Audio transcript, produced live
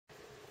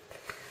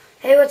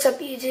Hey, what's up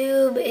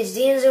YouTube? It's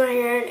D'Anzo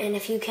here, and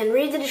if you can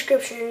read the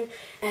description,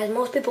 as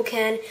most people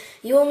can,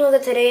 you will know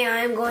that today I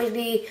am going to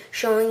be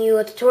showing you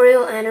a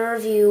tutorial and a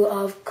review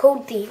of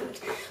Code Themes.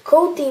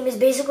 Code Theme is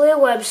basically a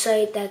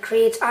website that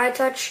creates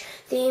iTouch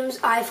themes,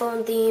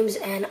 iPhone themes,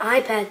 and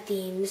iPad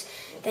themes,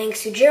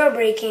 thanks to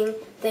jailbreaking,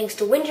 thanks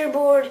to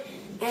Winterboard,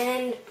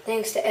 and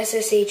thanks to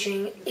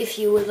SSHing if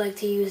you would like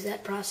to use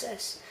that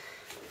process.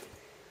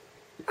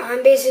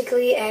 I'm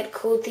basically at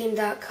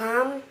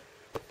codetheme.com.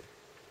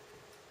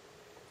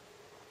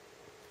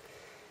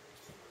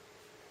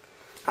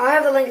 I'll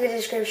have the link in the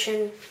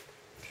description.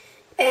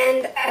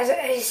 And as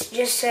I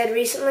just said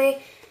recently,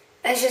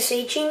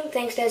 SSHing,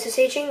 thanks to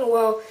SSHing,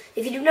 well,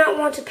 if you do not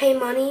want to pay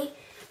money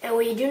and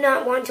when you do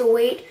not want to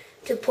wait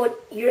to put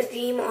your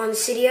theme on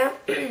Cydia,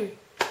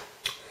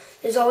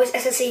 there's always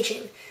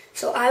SSHing.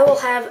 So I will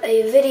have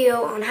a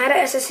video on how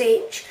to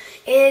SSH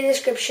in the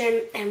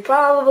description and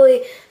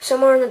probably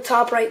somewhere in the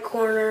top right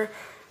corner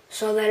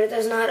so that it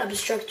does not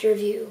obstruct your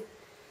view.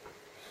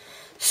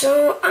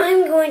 So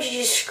I'm going to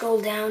just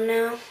scroll down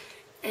now.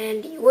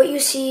 And what you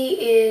see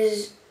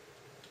is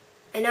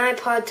an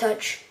iPod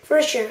Touch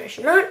first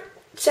generation, not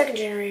second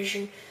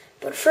generation,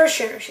 but first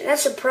generation. That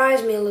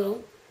surprised me a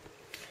little,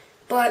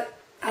 but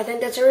I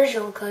think that's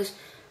original because,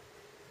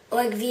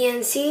 like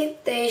VNC,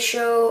 they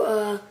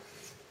show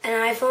an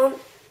iPhone.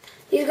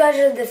 These guys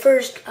are the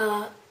first.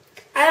 I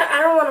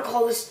don't want to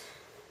call this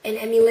an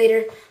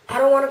emulator. I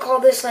don't want to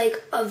call this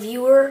like a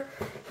viewer,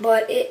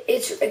 but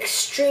it's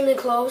extremely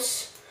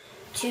close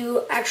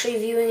to actually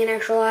viewing an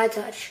actual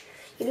iTouch.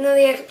 Even though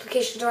the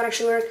applications don't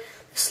actually work,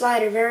 the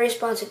slider, very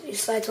responsive. You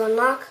slide to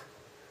unlock.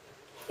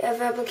 You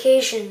have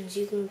applications.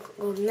 You can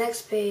go to the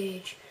next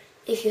page,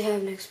 if you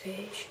have next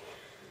page.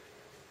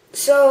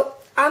 So,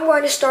 I'm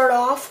going to start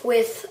off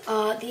with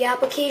the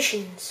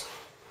applications.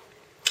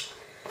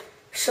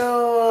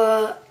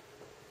 So,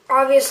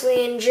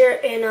 obviously in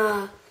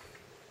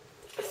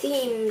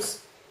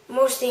themes,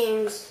 most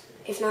themes,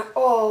 if not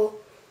all,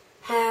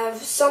 have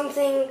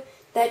something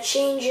that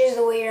changes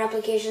the way your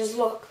applications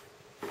look.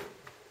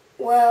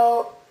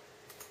 Well,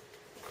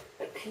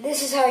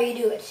 this is how you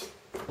do it.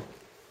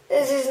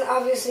 This is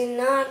obviously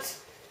not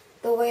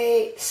the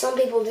way some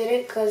people did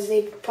it, because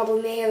they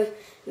probably may have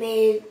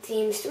made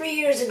themes 3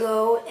 years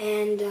ago,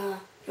 and,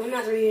 well,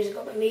 not 3 years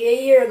ago, but maybe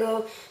a year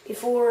ago,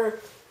 before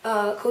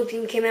Code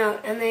Theme came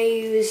out, and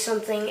they used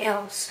something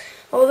else.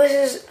 Well, this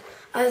is,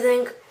 I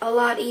think, a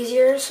lot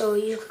easier, so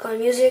you click on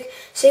music.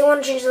 Say you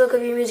want to change the look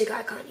of your music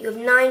icon. You have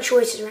 9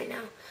 choices right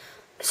now.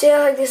 Say I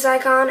like this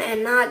icon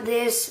and not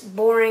this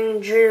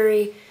boring,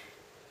 dreary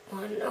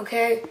one,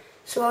 okay?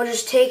 So I'll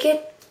just take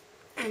it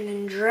and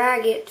then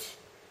drag it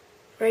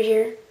right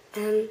here,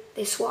 and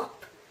they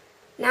swap.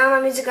 Now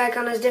my music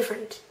icon is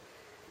different.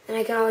 And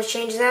I can always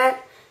change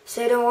that.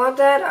 Say I don't want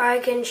that, I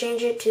can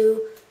change it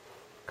to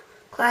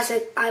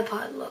classic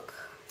iPod look.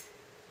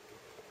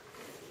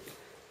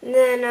 And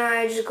then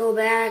I just go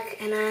back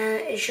and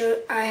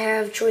I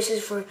have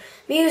choices for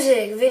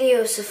music,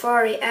 video,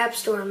 Safari, App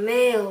Store,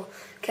 mail,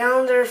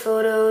 calendar,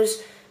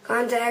 photos,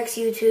 contacts,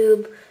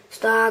 YouTube,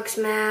 stocks,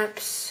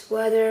 maps,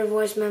 weather,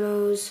 voice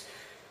memos,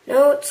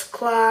 notes,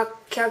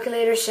 clock,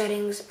 calculator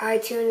settings,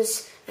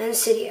 iTunes, and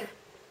Cydia.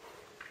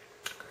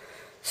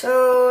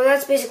 So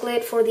that's basically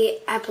it for the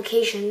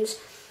applications.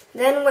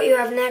 Then what you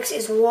have next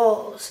is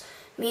walls,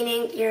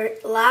 meaning your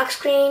lock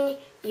screen,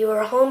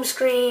 your home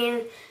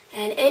screen,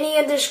 and any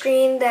other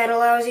screen that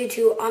allows you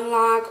to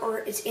unlock or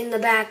is in the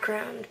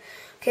background.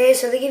 Okay,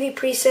 so they give you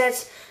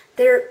presets.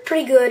 They're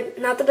pretty good,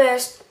 not the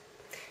best.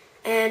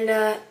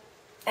 And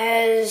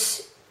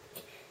as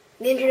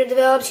the internet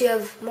develops, you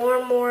have more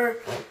and more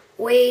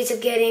ways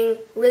of getting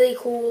really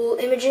cool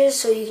images.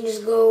 So you can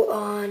just go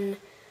on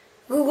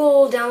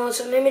Google, download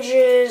some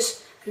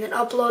images, and then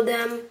upload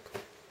them.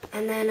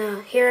 And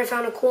then here I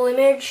found a cool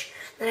image.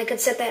 Then I could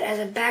set that as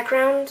a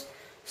background.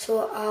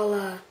 So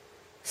I'll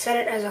set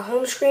it as a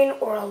home screen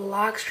or a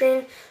lock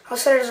screen. I'll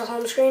set it as a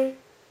home screen.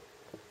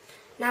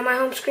 Now my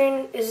home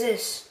screen is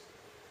this.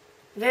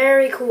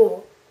 Very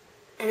cool.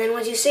 And then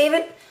once you save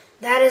it,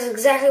 that is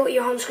exactly what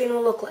your home screen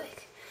will look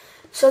like.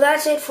 So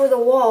that's it for the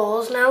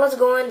walls. Now let's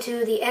go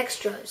into the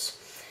extras.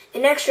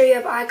 In extra you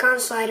have icon,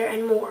 slider,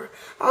 and more.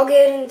 I'll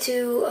get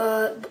into,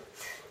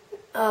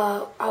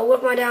 I'll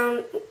work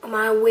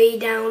my way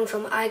down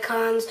from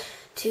icons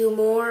to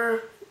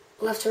more,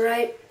 left to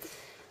right.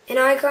 In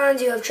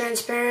icons you have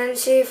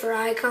transparency for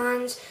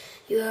icons.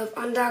 You have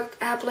undocked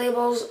app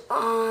labels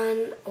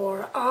on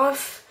or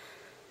off.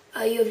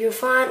 You have your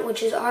font,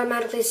 which is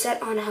automatically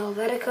set on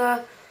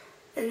Helvetica.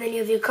 And then you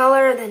have your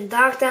color, then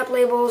docked app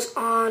labels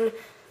on,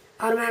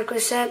 automatically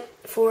set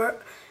for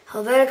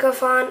Helvetica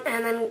font,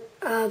 and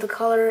then the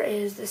color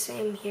is the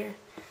same here.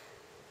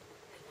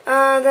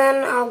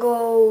 Then I'll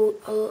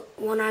go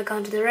one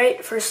icon to the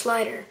right for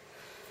slider.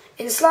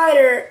 In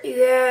slider,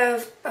 you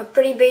have a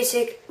pretty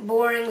basic,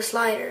 boring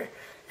slider.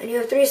 And you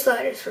have 3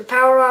 sliders for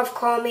power off,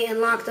 call me,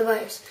 and lock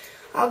device.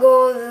 I'll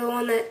go with the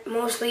one that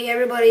mostly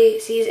everybody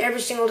sees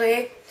every single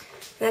day.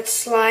 That's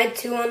slide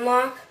to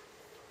unlock.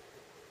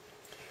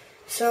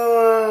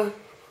 So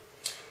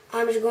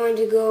I'm just going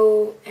to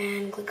go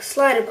and click the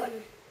slider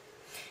button.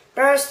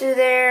 Browse through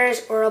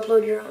theirs or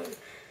upload your own.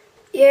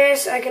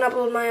 Yes, I can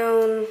upload my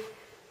own.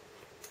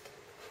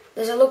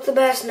 Does it look the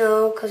best?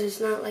 No, because it's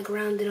not like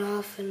rounded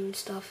off and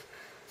stuff.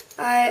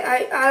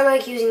 I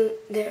like using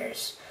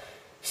theirs.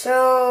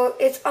 So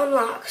it's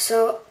unlock.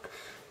 So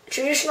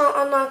traditional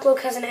unlock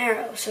look has an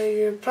arrow. So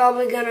you're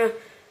probably gonna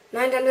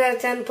 9 times out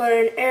of 10 put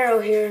an arrow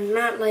here,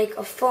 not like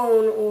a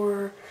phone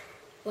or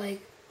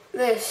like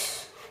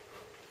this.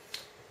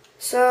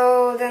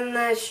 So then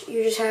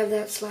you just have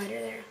that slider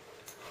there.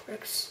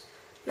 Works.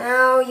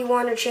 Now you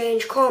want to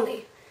change Call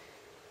Me.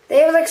 They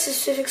have like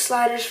specific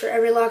sliders for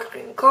every lock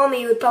screen. Call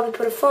Me, you would probably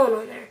put a phone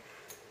on there.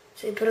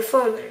 So you put a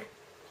phone there.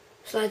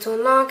 Slide to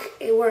unlock,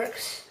 it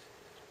works.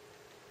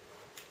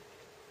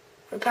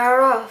 For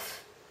power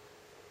off,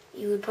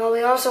 you would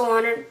probably also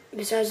want it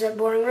besides that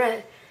boring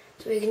red.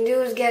 So what you can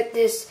do is get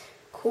this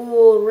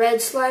cool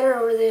red slider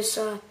over this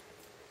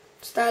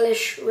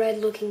stylish red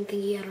looking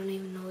thingy. I don't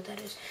even know what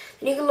that is.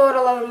 Then you can load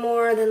 11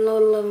 more, then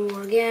load 11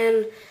 more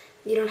again.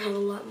 You don't have a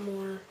lot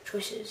more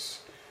choices.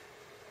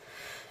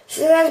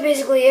 So that's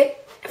basically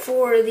it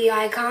for the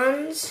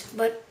icons,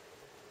 but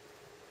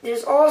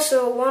there's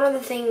also one other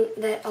thing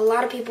that a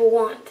lot of people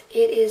want.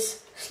 It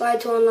is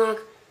slide to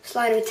unlock,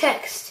 slider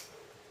text.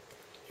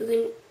 You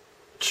can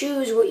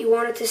choose what you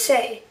want it to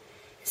say.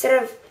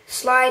 Instead of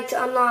slide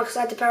to unlock,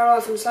 slide to power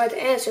off, and slide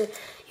to answer,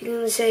 you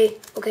can say,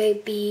 okay,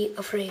 be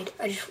afraid.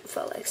 I just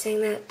felt like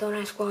saying that, don't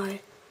ask why.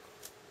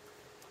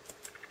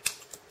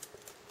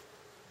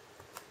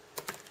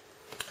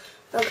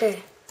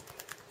 Okay.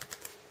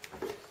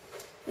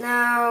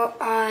 Now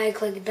I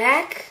click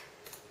back.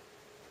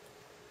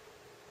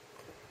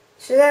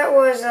 So that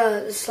was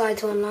the slide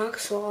to unlock,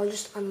 so I'll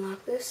just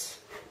unlock this.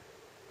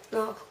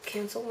 No, I'll click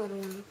cancel, I don't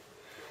want to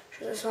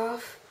shut this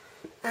off.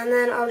 And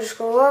then I'll just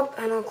scroll up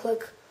and I'll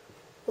click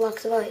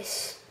lock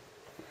device.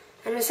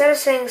 And instead of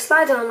saying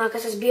slide to unlock,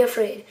 it says be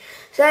afraid.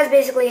 So that's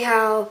basically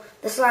how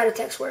the slider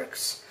text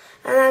works.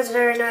 And that's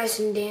very nice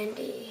and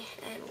dandy,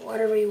 and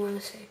whatever you want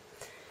to say.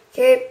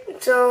 Okay,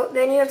 so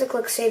then you have to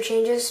click save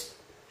changes.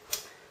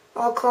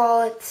 I'll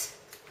call it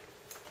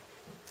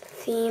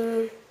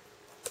theme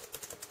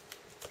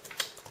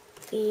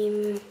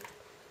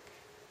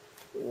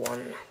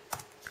 1.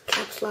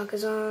 Caps lock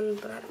is on,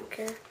 but I don't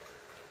care.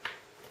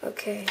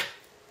 Okay.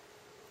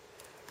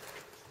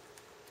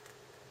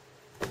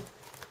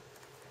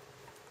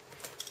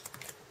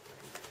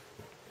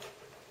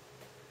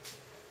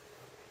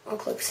 I'll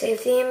click save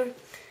theme.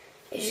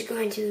 It's just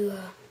going to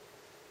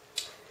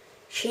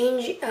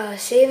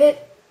save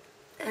it,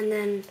 and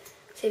then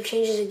save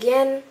changes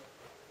again,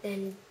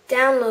 then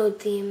download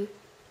theme.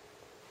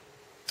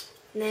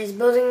 And as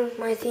building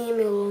my theme,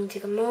 it will only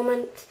take a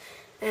moment,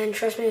 and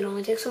trust me, it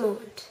only takes a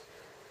moment.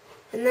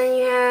 And then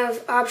you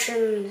have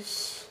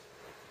options.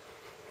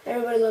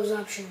 Everybody loves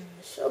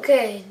options.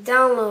 Okay,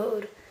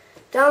 download.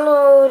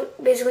 Download,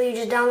 basically you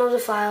just download the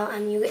file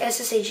and you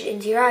SSH it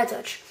into your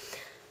iTouch,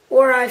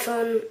 or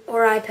iPhone,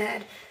 or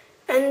iPad.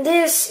 And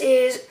this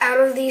is, out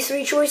of these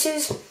 3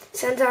 choices,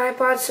 send to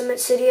iPod, submit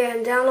Cydia,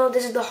 and download,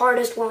 this is the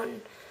hardest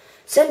one.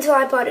 Send to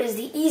iPod is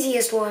the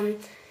easiest one.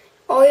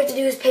 All you have to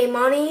do is pay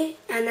money,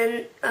 and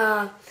then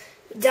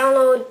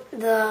download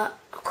the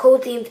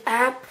code-themed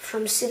app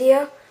from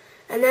Cydia,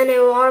 and then it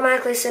will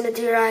automatically send it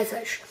to your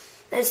iTouch.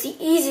 That's the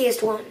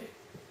easiest one.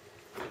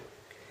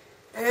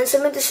 And then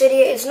submit to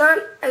Cydia. It's not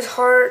as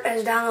hard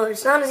as download.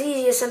 It's not as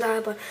easy as send to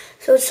iPod.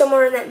 So it's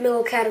somewhere in that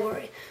middle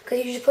category. Because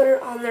you just put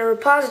it on their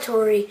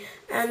repository,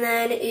 and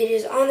then it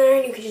is on there,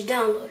 and you can just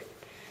download it.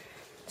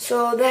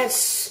 So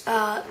that's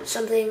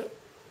something,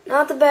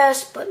 not the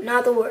best, but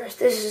not the worst.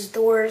 This is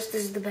the worst,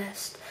 this is the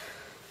best.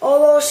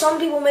 Although some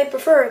people may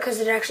prefer it because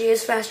it actually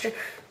is faster,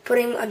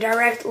 putting a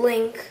direct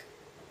link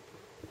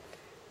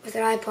with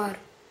their iPod.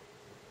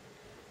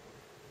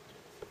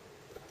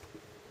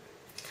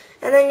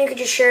 And then you can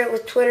just share it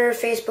with Twitter,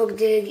 Facebook,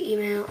 Dig,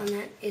 email, and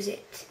that is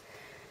it.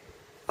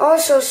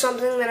 Also,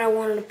 something that I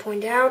wanted to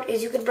point out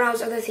is you could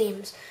browse other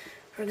themes.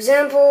 For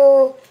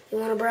example, you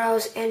want to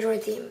browse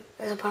Android theme.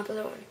 That's a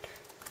popular one.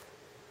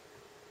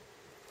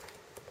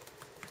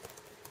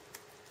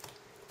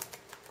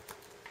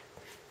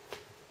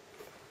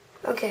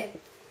 Okay,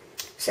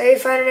 say you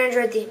find an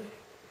Android theme.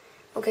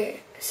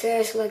 Okay, say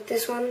I select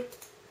this one.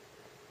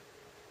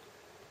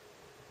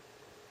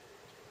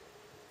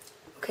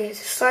 Okay,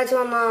 so slide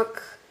to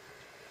unlock.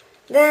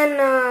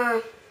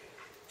 Then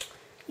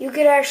you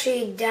could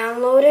actually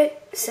download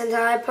it, send to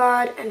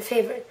iPod, and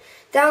favorite.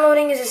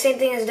 Downloading is the same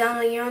thing as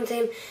downloading your own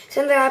theme.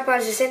 Send to iPod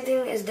is the same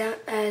thing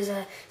as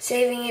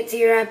saving it to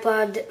your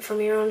iPod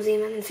from your own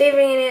theme, and then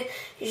favoriting it.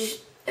 You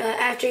just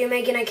after you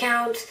make an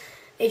account,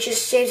 it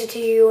just saves it to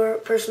your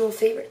personal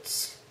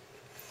favorites.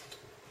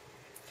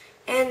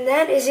 And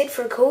that is it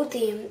for Code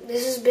Theme.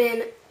 This has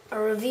been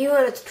a review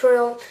and a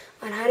tutorial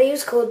on how to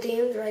use Code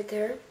Themes right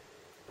there.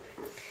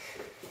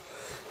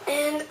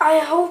 And I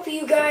hope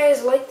you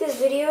guys like this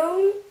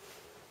video,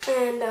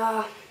 and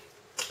I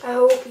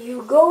hope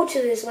you go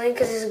to this link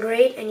because it's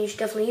great and you should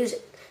definitely use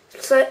it.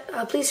 So,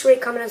 please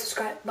rate, comment, and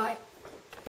subscribe. Bye.